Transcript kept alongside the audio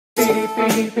Alright,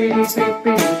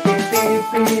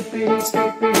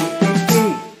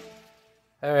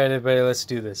 everybody, let's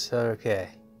do this. Okay,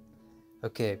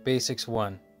 basics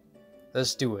 1.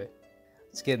 Let's do it.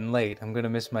 It's getting late. I'm gonna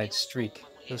miss my streak.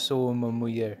 Eu sou uma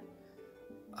mulher.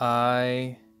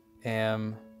 I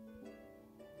am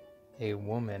a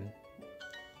woman.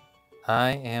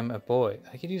 I am a boy.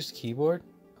 I could use the keyboard?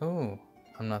 Oh,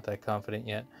 I'm not that confident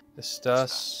yet.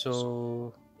 Estás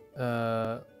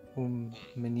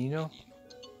menino?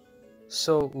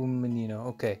 Sou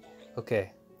menino.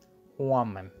 Okay.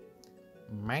 Woman.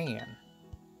 Man.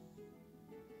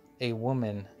 A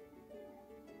woman.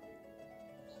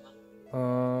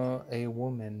 A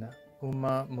woman.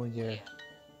 Uma mulher.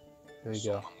 There we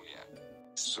go.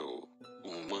 Sou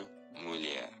uma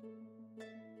mulher.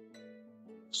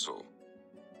 Sou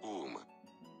uma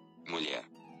mulher.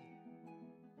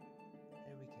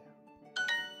 There we go.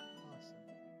 Awesome.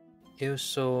 Eu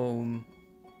sou.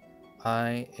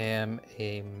 I am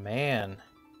a man.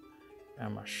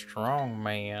 I'm a strong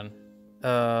man.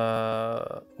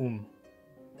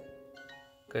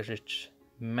 Because it's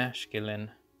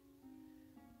masculine.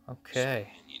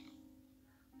 Okay.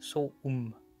 So,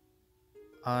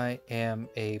 I am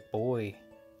a boy.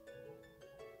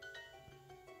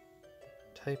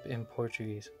 Type in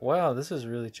Portuguese. Wow, this is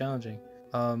really challenging.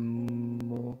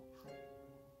 Good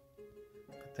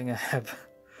thing I have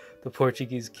the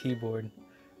Portuguese keyboard.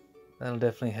 That'll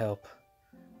definitely help.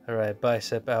 Alright,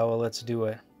 bicep owl, let's do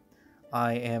it.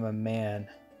 I am a man.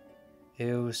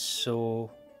 Eu sou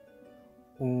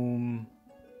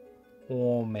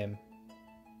homem.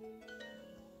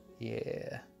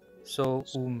 Yeah. Sou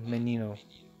menino.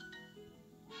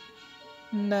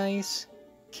 Nice.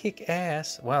 Kick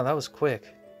ass. Wow, that was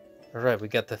quick. Alright, we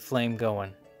got the flame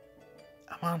going.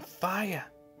 I'm on fire.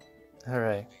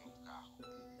 Alright.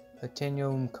 Eu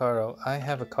tenho carro. I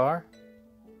have a car?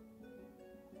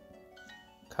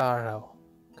 Carro.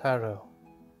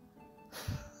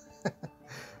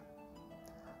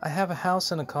 I have a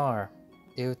house and a car.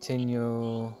 Eu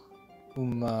tenho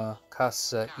uma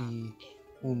casa e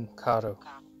carro.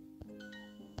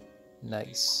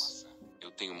 Nice.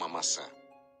 Eu tenho uma maçã.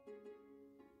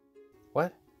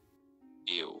 What?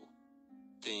 Eu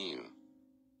tenho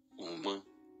uma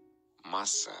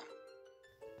maçã.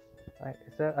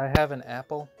 Is that I have an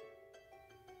apple?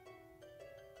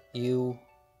 Eu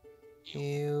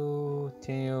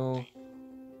tenho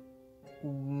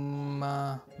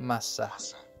uma maçã.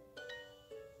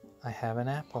 I have an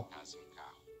apple.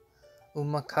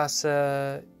 Uma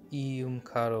casa e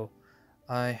carro.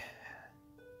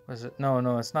 Was it?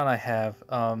 No, it's not I have.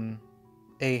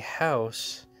 A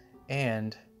house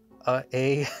and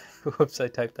a whoops, I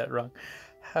typed that wrong.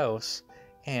 House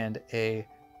and a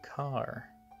car.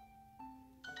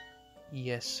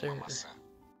 Yes, sir.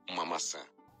 Uma maçã.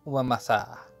 Uma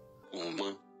maçã.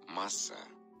 Uma maçã.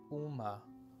 Uma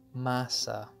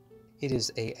maçã. It is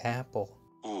a apple.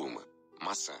 Uma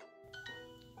maçã.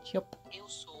 Yup. Eu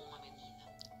sou uma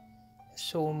menina.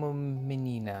 Sou uma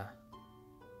menina.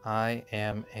 I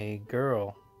am a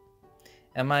girl.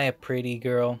 Am I a pretty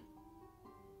girl?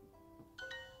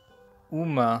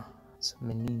 Uma. It's a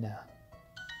menina.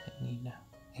 Menina.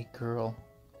 A girl.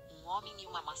 Homem e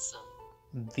uma maçã.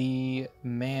 The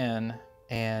man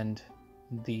and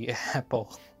the apple.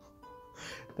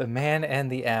 The man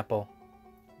and the apple.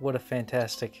 What a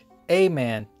fantastic. A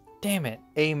man. Damn it.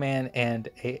 A man and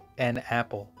an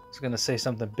apple. I was gonna say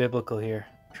something biblical here.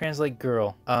 Translate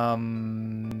girl.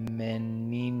 Menina.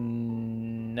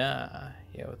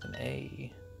 Yeah, with an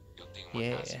A. Eu tenho uma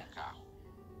casa e carro.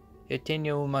 Eu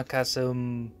tenho uma casa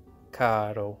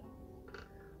carro.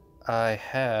 I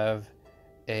have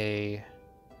a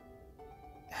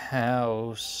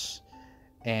house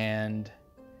and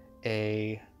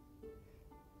a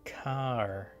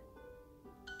car.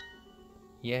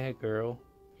 Yeah, girl.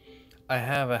 I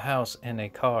have a house and a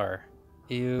car.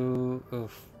 Eu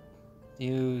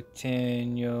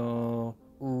tenho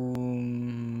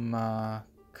uma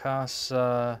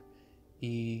casa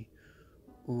e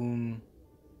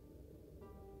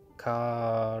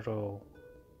carro.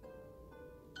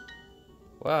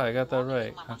 Wow, I got that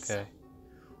right. Okay.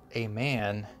 A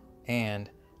man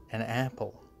and an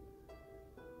apple.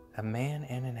 A man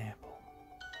and an apple.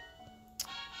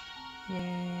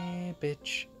 Yeah,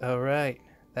 bitch. Alright,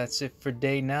 that's it for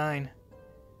day 9.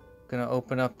 Gonna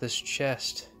open up this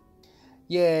chest.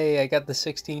 Yay, I got the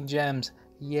 16 gems.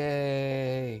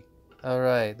 Yay.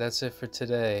 Alright, that's it for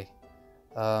today.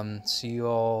 See you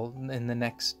all in the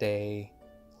next day.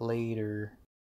 Later.